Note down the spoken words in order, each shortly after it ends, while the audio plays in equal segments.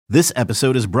This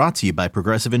episode is brought to you by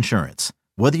Progressive Insurance.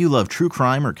 Whether you love true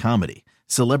crime or comedy,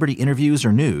 celebrity interviews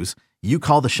or news, you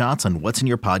call the shots on what's in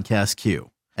your podcast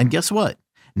queue. And guess what?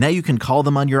 Now you can call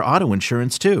them on your auto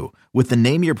insurance too with the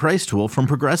Name Your Price tool from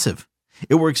Progressive.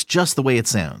 It works just the way it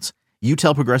sounds. You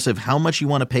tell Progressive how much you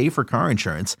want to pay for car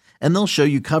insurance, and they'll show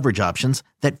you coverage options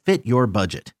that fit your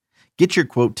budget. Get your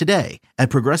quote today at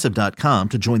Progressive.com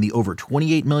to join the over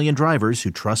 28 million drivers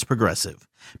who trust Progressive.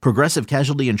 Progressive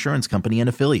Casualty Insurance Company and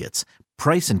Affiliates.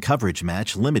 Price and coverage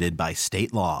match limited by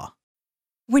state law.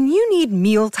 When you need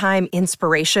mealtime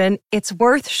inspiration, it's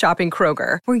worth shopping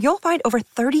Kroger, where you'll find over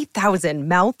 30,000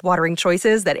 mouth-watering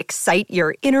choices that excite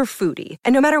your inner foodie.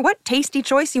 And no matter what tasty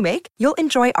choice you make, you'll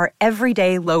enjoy our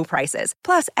everyday low prices,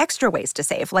 plus extra ways to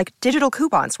save, like digital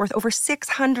coupons worth over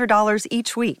 $600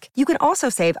 each week. You can also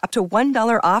save up to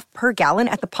 $1 off per gallon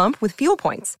at the pump with fuel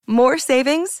points. More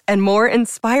savings and more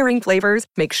inspiring flavors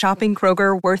make shopping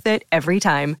Kroger worth it every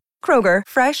time. Kroger,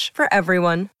 fresh for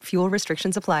everyone. Fuel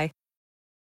restrictions apply.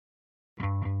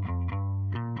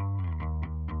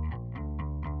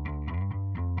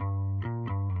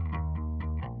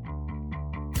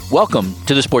 Welcome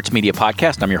to the Sports Media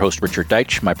Podcast. I'm your host, Richard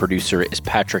Deitch. My producer is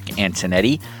Patrick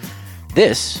Antonetti.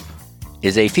 This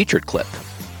is a featured clip.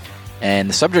 And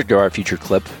the subject of our featured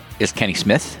clip is Kenny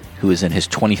Smith, who is in his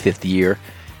 25th year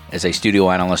as a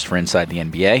studio analyst for Inside the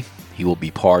NBA. He will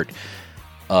be part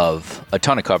of a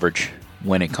ton of coverage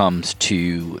when it comes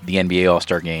to the NBA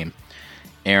All-Star Game,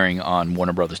 airing on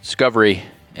Warner Brothers Discovery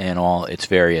and all its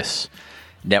various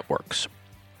networks.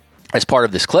 As part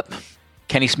of this clip,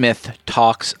 Kenny Smith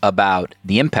talks about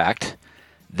the impact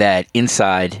that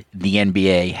Inside the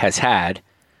NBA has had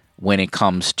when it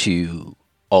comes to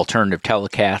alternative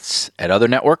telecasts at other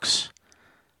networks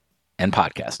and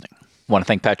podcasting. I want to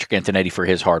thank Patrick Antonetti for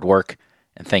his hard work,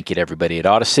 and thank you to everybody at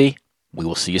Odyssey. We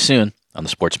will see you soon on the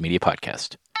Sports Media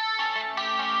Podcast.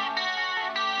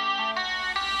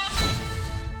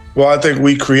 Well, I think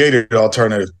we created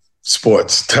alternative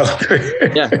sports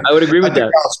television. Yeah, I would agree with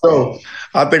that.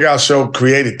 I think our show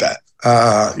created that.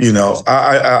 I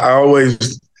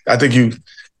think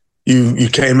you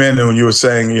came in and when you were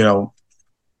saying,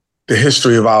 the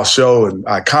history of our show and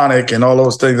iconic and all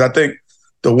those things. I think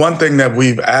the one thing that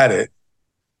we've added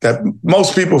that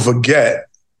most people forget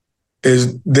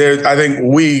is there. I think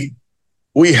we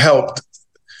helped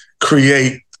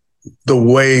create the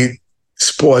way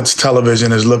sports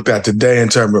television is looked at today in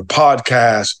terms of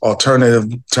podcasts,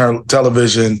 alternative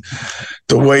television,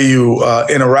 the way you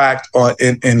interact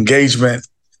in engagement.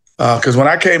 Because when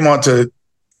I came onto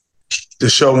the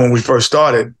show when we first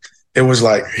started, it was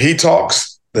like he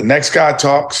talks, the next guy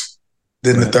talks,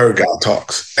 then the third guy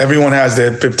talks. Everyone has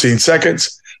their 15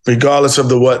 seconds, regardless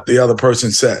of what the other person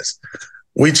says.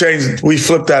 We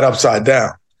flipped that upside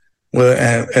down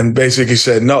and basically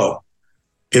said, no,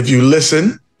 if you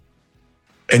listen,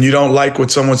 and you don't like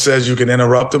what someone says, you can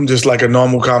interrupt them just like a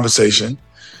normal conversation.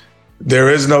 There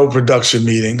is no production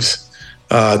meetings.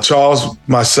 Charles,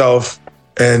 myself,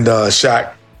 and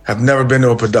Shaq have never been to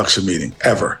a production meeting,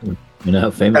 ever. You know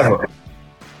how famous ever.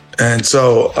 And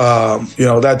so,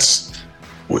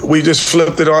 we just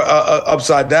flipped it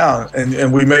upside down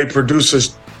and we made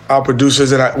our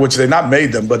producers, which they not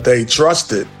made them, but they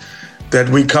trusted that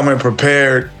we come in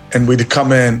prepared and we'd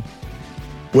come in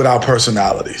with our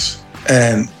personalities.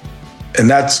 And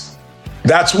that's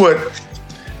what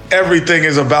everything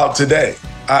is about today.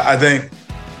 I think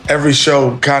every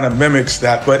show kind of mimics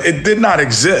that, but it did not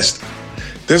exist.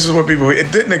 This is what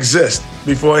it didn't exist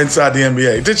before Inside the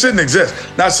NBA. It just didn't exist.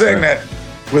 Not saying that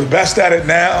we're the best at it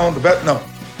now, no,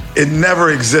 it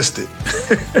never existed.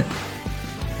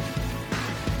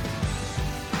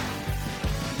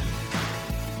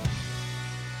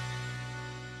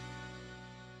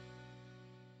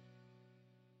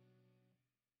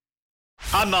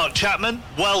 I'm Mark Chapman.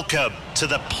 Welcome to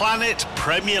the Planet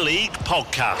Premier League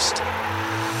podcast.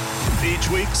 Each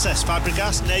week, Cesc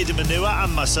Fabregas, Nader Manua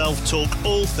and myself talk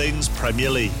all things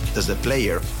Premier League. As a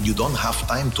player, you don't have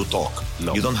time to talk.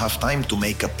 No. You don't have time to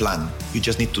make a plan. You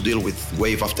just need to deal with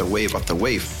wave after wave after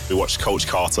wave. We watched Coach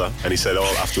Carter and he said,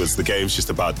 afterwards, the game's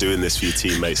just about doing this for your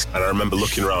teammates. And I remember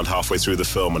looking around halfway through the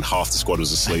film and half the squad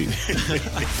was asleep.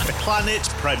 Planet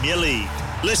Premier League.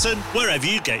 Listen wherever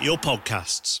you get your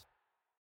podcasts.